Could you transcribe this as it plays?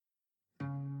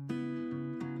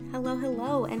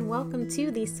Hello, and welcome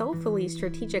to the Soulfully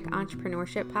Strategic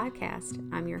Entrepreneurship Podcast.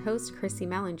 I'm your host, Chrissy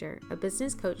Mellinger, a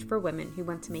business coach for women who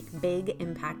want to make big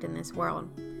impact in this world.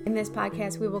 In this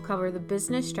podcast, we will cover the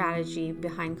business strategy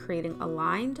behind creating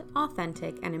aligned,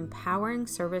 authentic, and empowering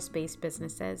service-based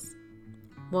businesses.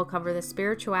 We'll cover the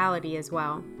spirituality as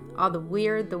well, all the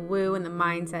weird, the woo, and the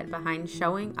mindset behind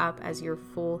showing up as your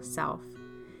full self.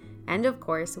 And of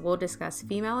course, we'll discuss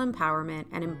female empowerment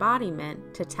and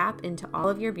embodiment to tap into all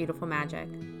of your beautiful magic.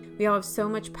 We all have so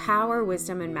much power,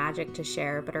 wisdom, and magic to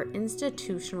share, but are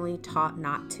institutionally taught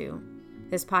not to.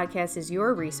 This podcast is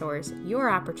your resource,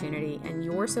 your opportunity, and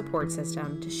your support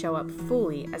system to show up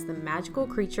fully as the magical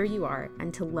creature you are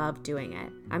and to love doing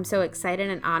it. I'm so excited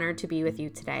and honored to be with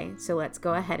you today, so let's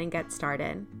go ahead and get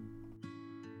started.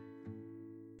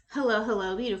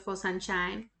 Hello, beautiful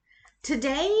sunshine.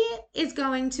 Today is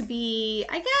going to be,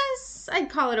 I guess I'd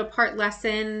call it a part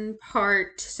lesson,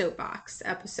 part soapbox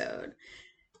episode.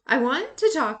 I want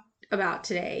to talk about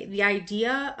today the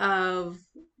idea of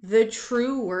the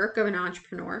true work of an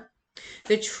entrepreneur,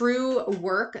 the true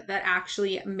work that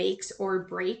actually makes or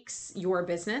breaks your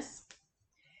business,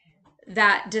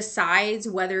 that decides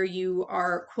whether you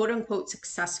are quote unquote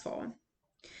successful.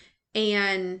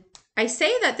 And I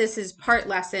say that this is part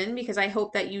lesson because I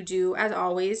hope that you do, as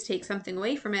always, take something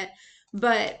away from it,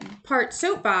 but part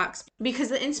soapbox because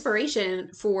the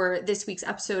inspiration for this week's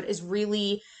episode is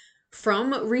really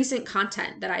from recent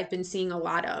content that I've been seeing a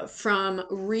lot of, from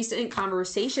recent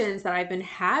conversations that I've been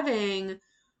having,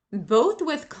 both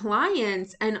with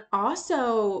clients and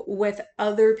also with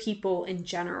other people in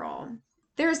general.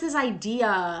 There's this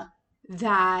idea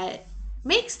that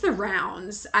makes the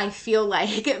rounds, I feel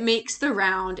like it makes the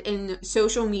round in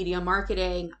social media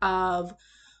marketing of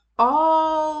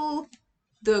all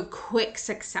the quick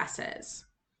successes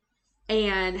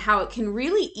and how it can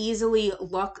really easily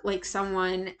look like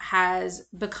someone has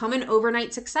become an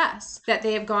overnight success, that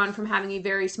they have gone from having a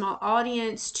very small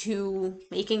audience to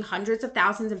making hundreds of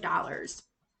thousands of dollars.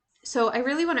 So I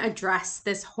really want to address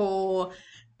this whole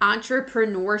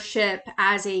entrepreneurship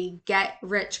as a get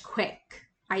rich quick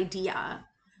idea.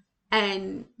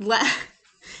 And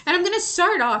I'm going to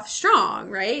start off strong,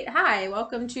 right? Hi,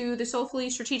 welcome to the Soulfully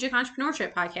Strategic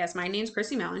Entrepreneurship Podcast. My name's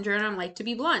Chrissy Mellinger, and I'm like to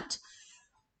be blunt.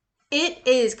 It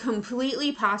is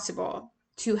completely possible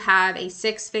to have a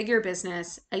six-figure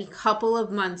business a couple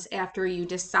of months after you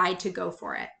decide to go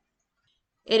for it.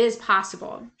 It is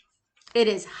possible. It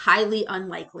is highly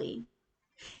unlikely.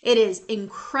 It is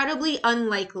incredibly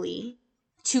unlikely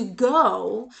to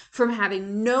go from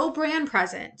having no brand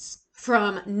presence,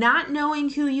 from not knowing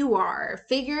who you are,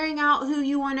 figuring out who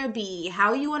you want to be,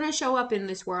 how you want to show up in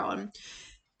this world,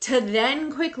 to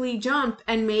then quickly jump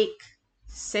and make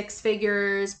six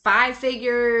figures, five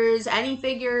figures, any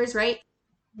figures, right?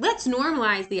 Let's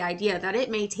normalize the idea that it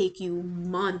may take you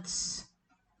months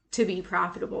to be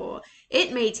profitable.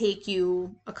 It may take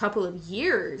you a couple of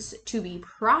years to be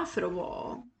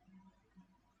profitable.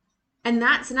 And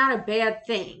that's not a bad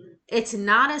thing. It's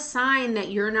not a sign that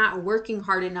you're not working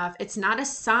hard enough. It's not a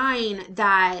sign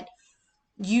that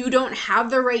you don't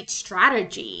have the right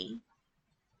strategy.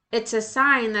 It's a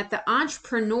sign that the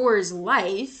entrepreneur's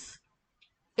life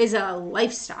is a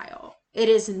lifestyle. It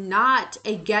is not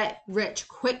a get rich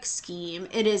quick scheme.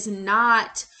 It is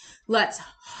not let's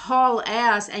haul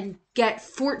ass and get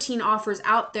 14 offers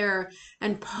out there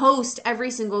and post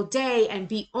every single day and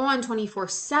be on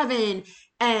 24/7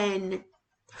 and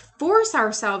force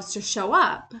ourselves to show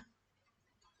up.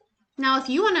 Now, if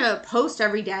you want to post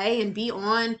every day and be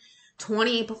on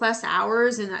 20 plus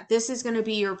hours and that this is going to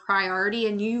be your priority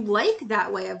and you like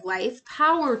that way of life,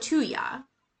 power to ya.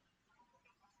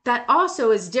 That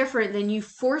also is different than you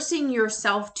forcing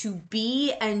yourself to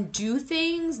be and do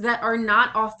things that are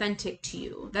not authentic to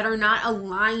you, that are not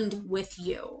aligned with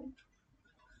you.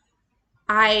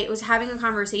 I was having a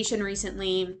conversation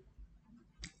recently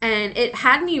and it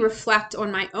had me reflect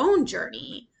on my own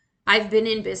journey. I've been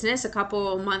in business a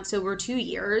couple months, over 2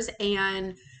 years.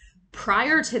 And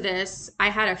prior to this, I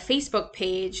had a Facebook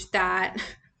page that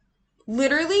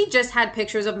literally just had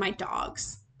pictures of my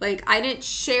dogs. Like, I didn't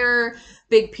share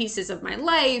big pieces of my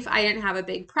life. I didn't have a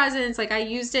big presence. Like, I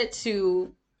used it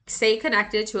to stay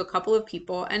connected to a couple of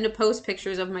people and to post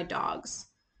pictures of my dogs.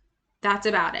 That's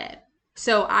about it.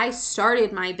 So I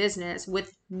started my business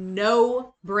with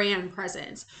no brand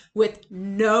presence, with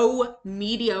no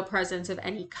media presence of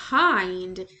any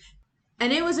kind,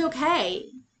 and it was okay.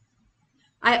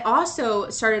 I also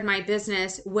started my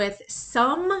business with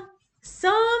some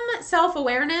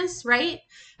self-awareness, right?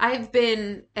 I've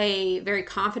been a very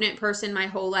confident person my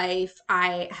whole life.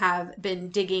 I have been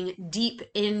digging deep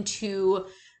into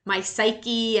my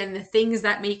psyche and the things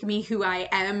that make me who I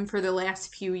am for the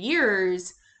last few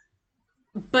years.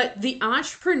 But the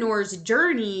entrepreneur's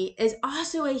journey is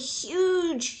also a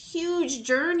huge, huge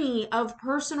journey of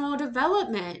personal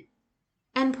development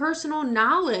and personal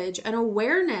knowledge and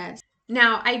awareness.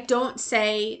 Now, I don't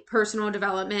say personal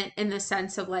development in the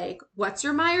sense of like, what's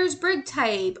your Myers-Briggs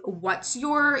type? What's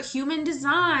your human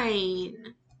design?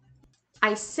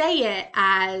 I say it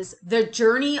as the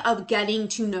journey of getting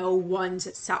to know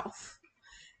one's self.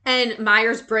 And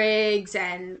Myers-Briggs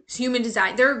and human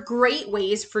design, they're great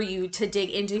ways for you to dig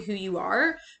into who you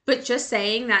are. But just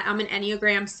saying that I'm an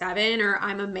Enneagram 7 or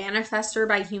I'm a manifester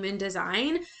by human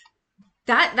design,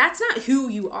 that's not who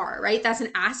you are, right? That's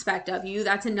an aspect of you.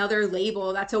 That's another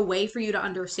label. That's a way for you to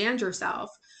understand yourself.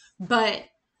 But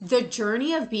the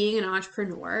journey of being an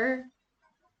entrepreneur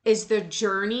is the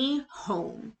journey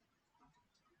home.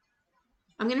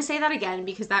 I'm going to say that again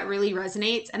because that really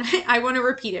resonates, and I want to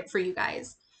repeat it for you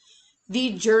guys.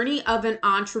 The journey of an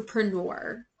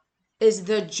entrepreneur is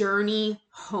the journey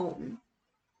home.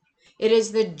 It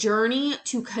is the journey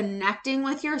to connecting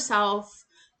with yourself,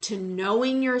 to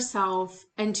knowing yourself,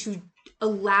 and to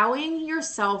allowing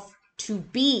yourself to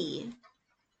be.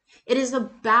 It is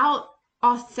about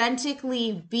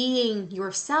authentically being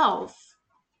yourself,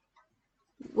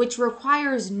 which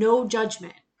requires no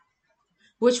judgment,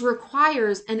 which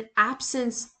requires an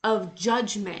absence of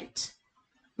judgment,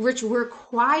 which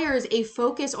requires a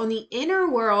focus on the inner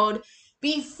world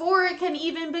before it can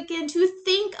even begin to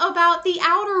think about the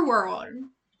outer world.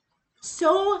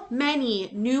 So many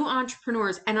new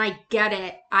entrepreneurs, and I get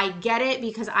it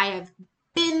because I have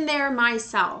been there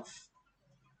myself.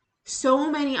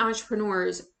 So many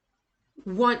entrepreneurs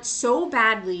want so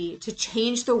badly to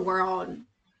change the world,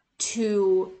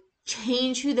 to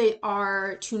change who they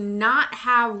are, to not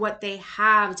have what they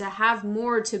have, to have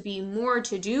more, to be more,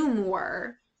 to do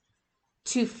more,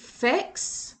 to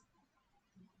fix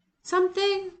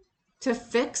something, to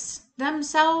fix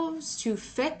themselves, to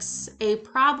fix a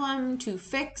problem, to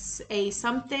fix a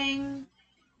something.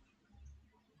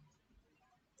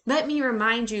 Let me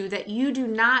remind you that you do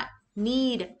not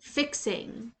need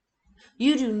fixing.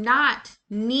 You do not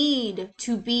need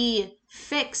to be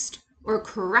fixed or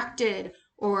corrected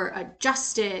or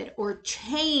adjusted or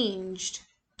changed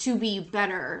to be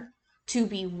better, to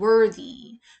be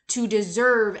worthy, to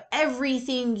deserve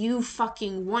everything you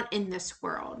fucking want in this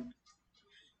world.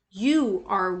 You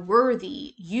are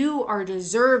worthy. You are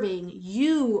deserving.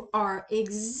 You are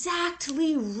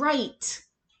exactly right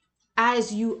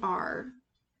as you are.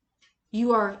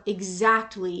 You are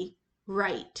exactly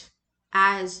right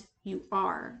as you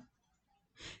are.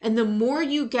 And the more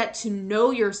you get to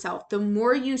know yourself, the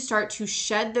more you start to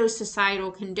shed those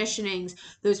societal conditionings,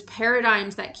 those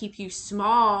paradigms that keep you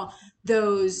small,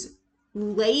 those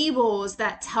labels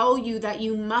that tell you that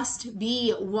you must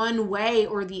be one way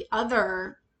or the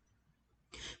other.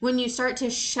 When you start to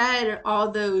shed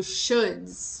all those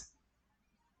shoulds,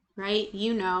 right?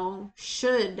 You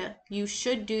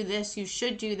should do this, you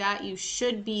should do that, you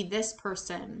should be this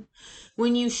person.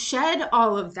 When you shed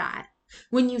all of that,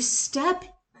 when you step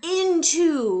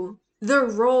into the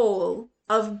role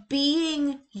of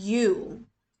being you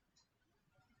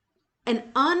and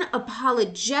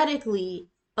unapologetically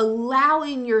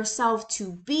allowing yourself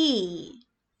to be,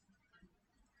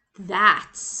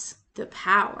 that's the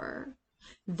power.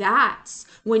 That's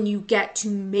when you get to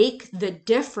make the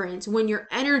difference, when your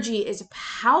energy is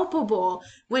palpable,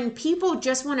 when people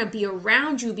just want to be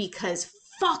around you because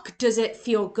fuck does it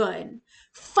feel good.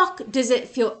 Fuck does it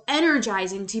feel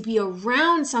energizing to be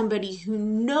around somebody who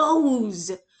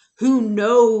knows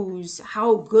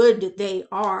how good they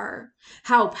are,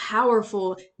 how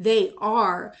powerful they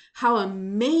are, how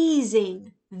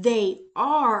amazing they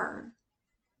are,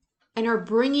 and are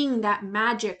bringing that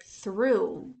magic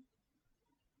through.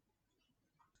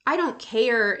 I don't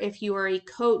care if you are a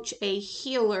coach, a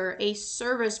healer, a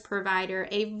service provider,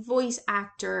 a voice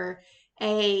actor,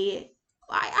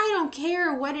 I don't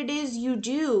care what it is you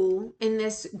do in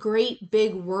this great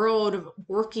big world of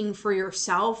working for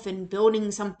yourself and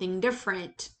building something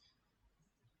different.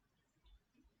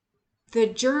 The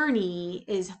journey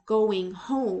is going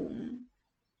home.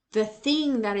 The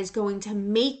thing that is going to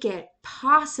make it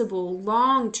possible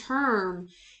long term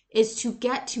is to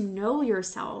get to know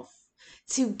yourself,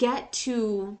 to get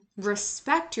to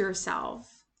respect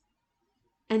yourself,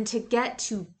 and to get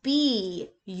to be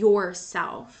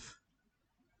yourself.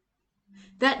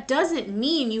 That doesn't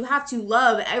mean you have to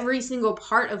love every single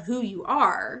part of who you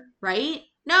are, right?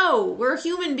 No, we're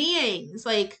human beings.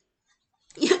 Like,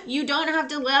 you don't have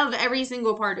to love every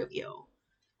single part of you.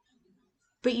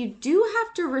 But you do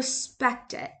have to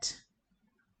respect it.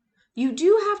 You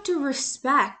do have to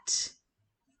respect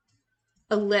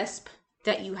a lisp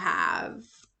that you have,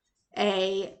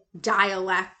 a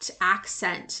dialect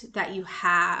accent that you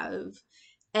have,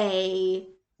 a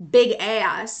big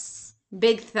ass,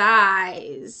 big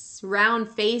thighs, round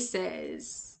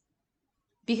faces,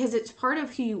 because it's part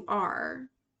of who you are.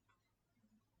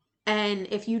 And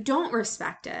if you don't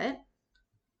respect it,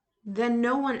 then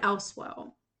no one else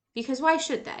will. Because why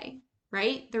should they,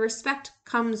 right? The respect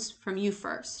comes from you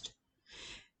first.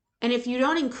 And if you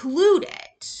don't include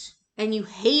it and you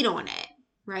hate on it,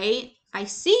 right? I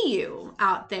see you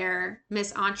out there,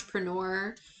 Miss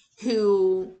Entrepreneur,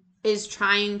 who is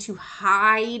trying to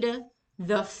hide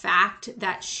the fact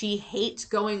that she hates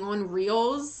going on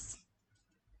reels.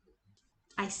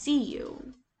 I see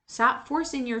you. Stop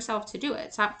forcing yourself to do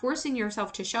it. Stop forcing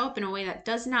yourself to show up in a way that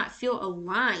does not feel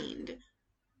aligned.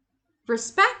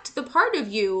 Respect the part of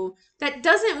you that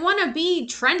doesn't want to be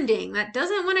trending, that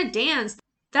doesn't want to dance,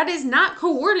 that is not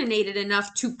coordinated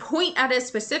enough to point at a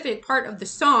specific part of the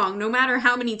song, no matter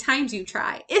how many times you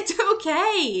try. It's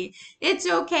okay. It's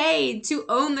okay to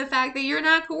own the fact that you're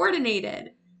not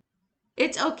coordinated.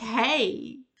 It's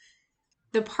okay.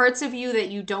 The parts of you that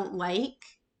you don't like,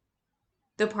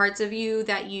 the parts of you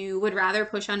that you would rather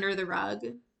push under the rug,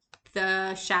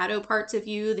 the shadow parts of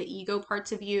you, the ego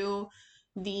parts of you,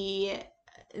 the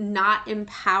not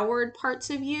empowered parts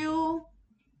of you,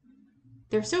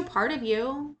 they're still part of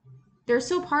you. They're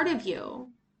still part of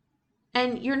you.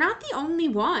 And you're not the only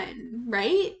one,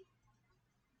 right?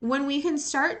 When we can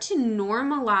start to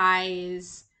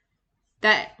normalize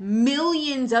that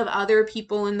millions of other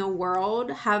people in the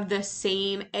world have the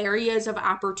same areas of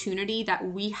opportunity that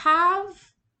we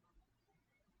have,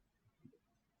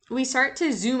 we start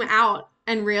to zoom out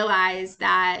and realize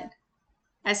that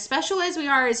as special as we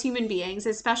are as human beings,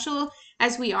 as special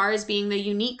as we are as being the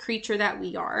unique creature that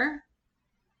we are,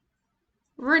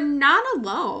 we're not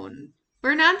alone.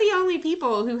 We're not the only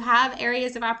people who have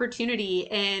areas of opportunity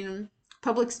in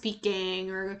public speaking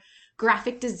or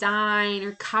graphic design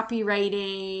or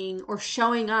copywriting or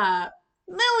showing up.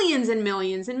 Millions and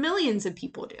millions and millions of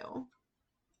people do.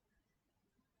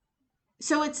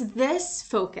 So it's this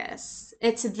focus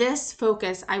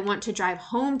I want to drive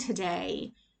home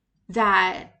today,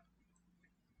 that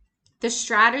the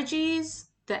strategies,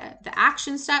 the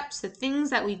action steps, the things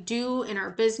that we do in our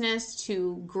business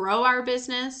to grow our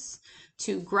business,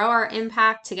 to grow our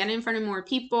impact, to get in front of more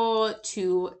people,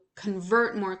 to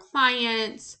convert more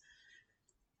clients,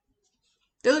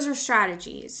 those are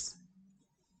strategies.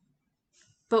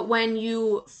 But when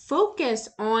you focus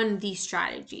on these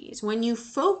strategies, when you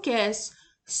focus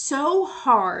so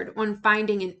hard on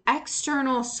finding an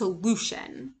external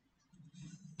solution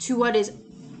to what is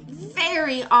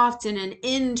very often an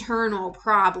internal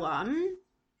problem,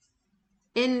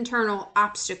 internal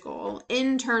obstacle,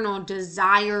 internal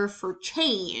desire for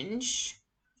change,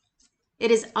 it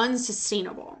is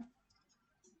unsustainable.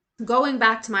 Going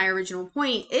back to my original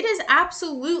point, it is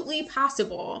absolutely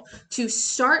possible to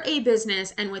start a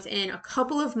business and within a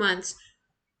couple of months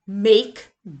make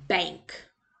bank.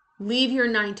 Leave your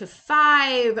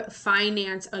 9-to-5,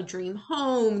 finance a dream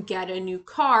home, get a new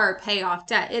car, pay off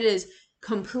debt. It is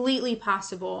completely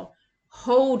possible.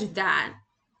 Hold that.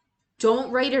 Don't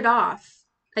write it off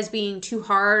as being too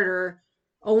hard or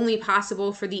only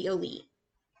possible for the elite.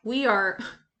 We are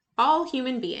all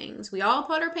human beings. We all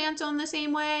put our pants on the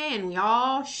same way and we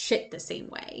all shit the same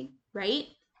way, right?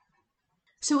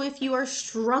 So if you are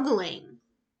struggling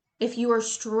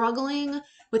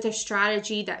with a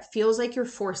strategy that feels like you're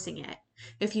forcing it,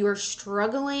 if you are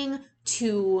struggling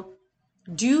to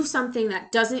do something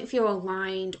that doesn't feel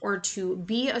aligned or to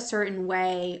be a certain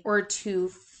way or to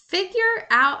figure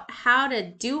out how to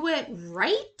do it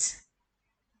right,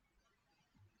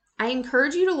 I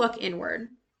encourage you to look inward.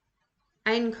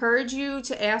 I encourage you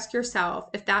to ask yourself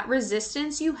if that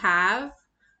resistance you have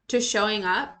to showing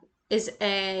up is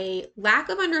a lack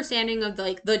of understanding of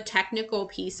the technical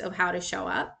piece of how to show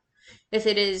up, if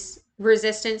it is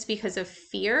resistance because of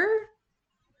fear,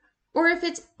 or if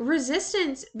it's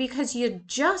resistance because you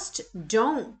just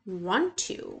don't want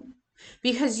to,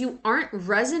 because you aren't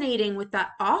resonating with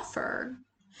that offer.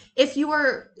 If you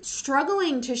are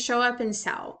struggling to show up and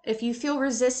sell, if you feel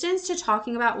resistance to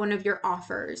talking about one of your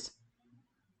offers,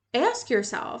 ask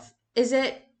yourself, is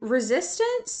it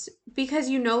resistance because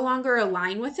you no longer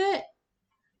align with it?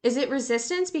 Is it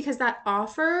resistance because that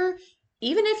offer,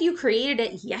 even if you created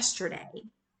it yesterday,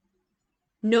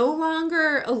 no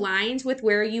longer aligns with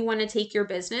where you want to take your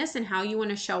business and how you want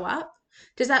to show up?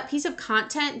 Does that piece of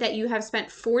content that you have spent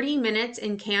 40 minutes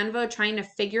in Canva trying to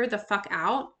figure the fuck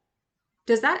out,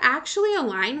 does that actually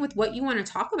align with what you want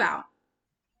to talk about?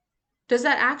 Does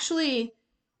that actually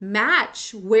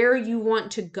match where you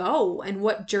want to go and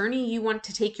what journey you want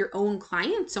to take your own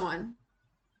clients on?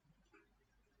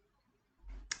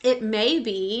 It may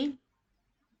be,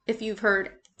 if you've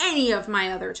heard any of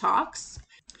my other talks,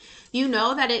 you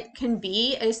know that it can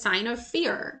be a sign of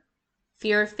fear.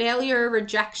 Fear of failure,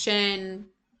 rejection,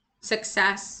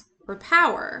 success, or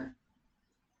power.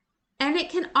 And it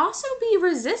can also be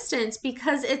resistance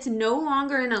because it's no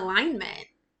longer in alignment.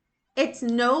 It's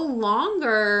no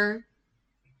longer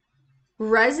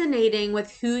resonating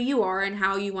with who you are and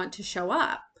how you want to show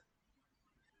up.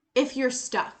 If you're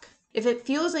stuck, if it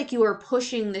feels like you are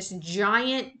pushing this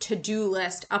giant to-do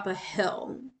list up a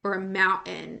hill or a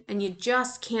mountain and you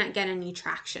just can't get any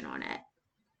traction on it,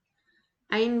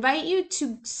 I invite you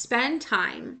to spend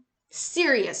time,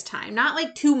 serious time, not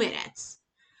like 2 minutes.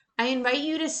 I invite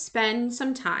you to spend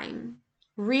some time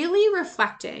really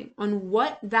reflecting on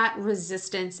what that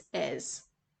resistance is.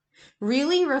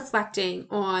 Really reflecting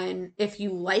on if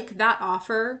you like that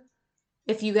offer,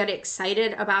 if you get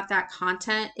excited about that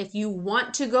content, if you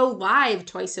want to go live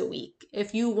twice a week,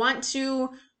 if you want to,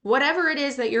 whatever it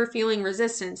is that you're feeling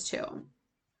resistance to.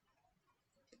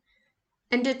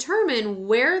 And determine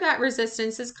where that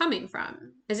resistance is coming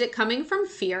from. Is it coming from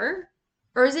fear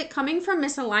or is it coming from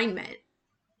misalignment?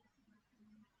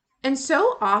 And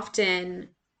so often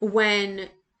when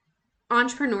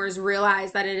entrepreneurs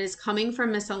realize that it is coming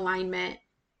from misalignment,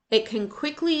 it can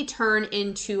quickly turn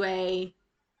into a,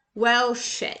 well,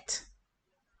 shit.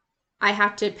 I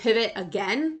have to pivot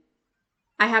again.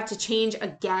 I have to change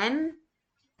again.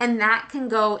 And that can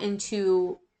go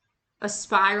into a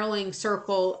spiraling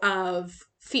circle of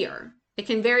fear. It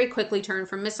can very quickly turn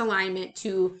from misalignment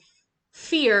to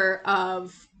fear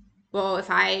of, well, if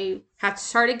I have to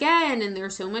start again and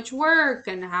there's so much work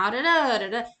and how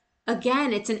da.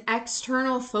 Again, it's an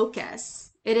external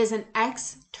focus. It is an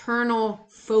external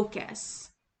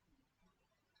focus.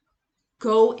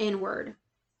 Go inward.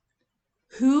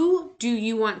 Who do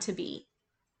you want to be?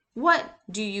 What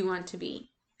do you want to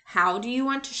be? How do you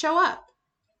want to show up?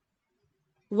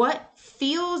 What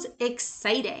feels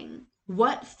exciting?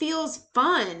 What feels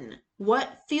fun?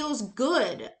 What feels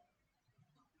good?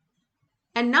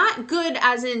 And not good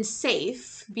as in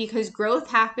safe, because growth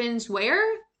happens where?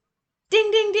 Ding,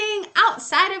 ding, ding,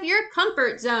 outside of your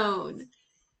comfort zone.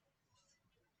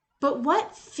 But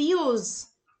what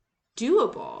feels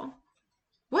doable?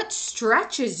 What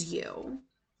stretches you?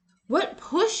 What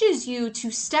pushes you to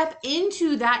step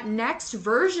into that next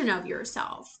version of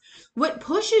yourself? What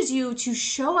pushes you to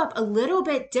show up a little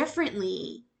bit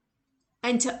differently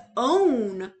and to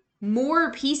own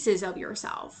more pieces of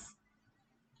yourself?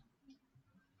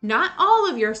 Not all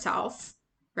of yourself,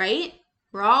 right?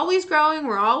 We're always growing,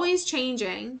 we're always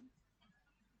changing.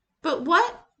 But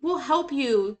what will help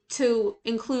you to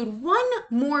include one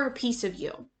more piece of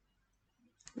you?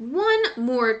 One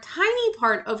more tiny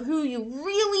part of who you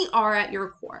really are at your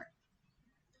core.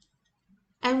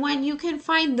 And when you can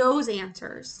find those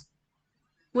answers,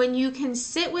 when you can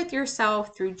sit with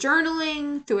yourself through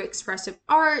journaling, through expressive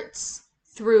arts,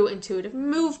 through intuitive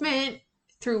movement,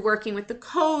 through working with the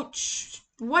coach,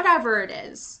 whatever it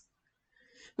is,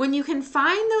 when you can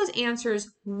find those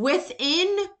answers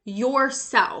within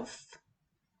yourself,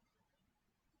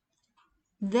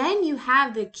 then you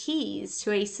have the keys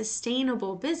to a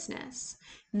sustainable business.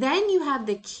 Then you have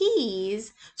the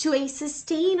keys to a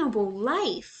sustainable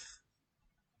life.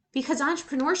 Because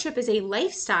entrepreneurship is a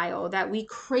lifestyle that we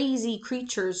crazy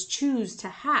creatures choose to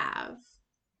have.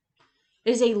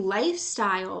 It is a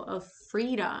lifestyle of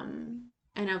freedom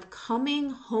and of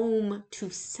coming home to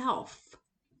self.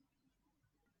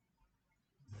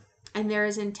 And there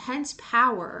is intense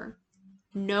power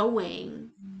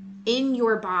knowing in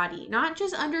your body, not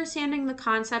just understanding the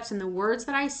concepts and the words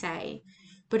that I say,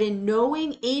 but in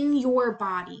knowing in your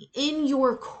body, in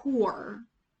your core,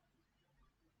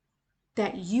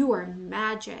 that you are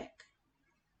magic,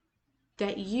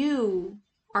 that you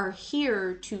are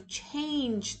here to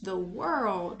change the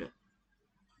world,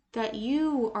 that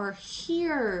you are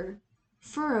here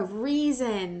for a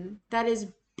reason that is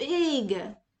big,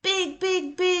 big,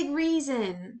 big, big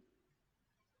reason.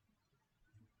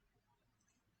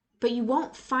 But you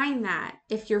won't find that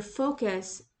if your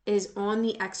focus is on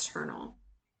the external.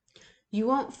 You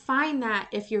won't find that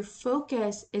if your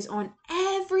focus is on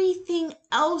everything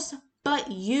else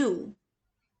but you.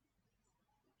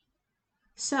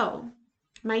 So,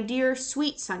 my dear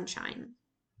sweet sunshine,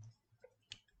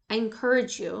 I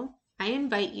encourage you, I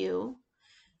invite you,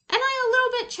 and I a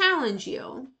little bit challenge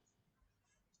you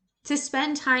to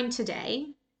spend time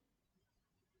today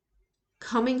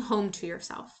coming home to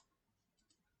yourself.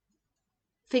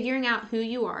 Figuring out who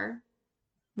you are,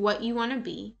 what you want to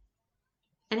be,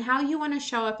 and how you want to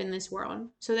show up in this world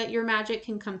so that your magic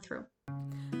can come through.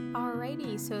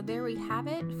 Alrighty, so there we have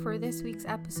it for this week's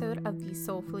episode of the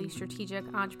Soulfully Strategic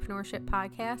Entrepreneurship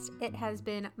Podcast. It has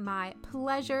been my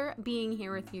pleasure being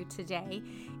here with you today.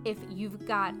 If you've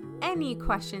got any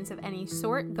questions of any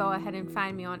sort, go ahead and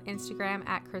find me on Instagram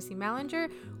at Chrissy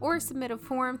Mellinger or submit a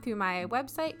form through my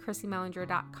website,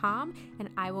 chrissymellinger.com, and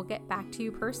I will get back to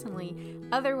you personally.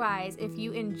 Otherwise, if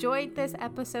you enjoyed this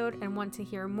episode and want to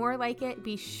hear more like it,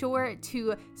 be sure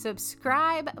to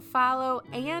subscribe, follow,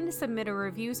 and submit a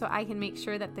review so I can make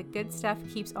sure that the good stuff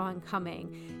keeps on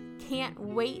coming. Can't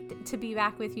wait to be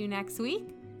back with you next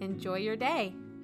week. Enjoy your day.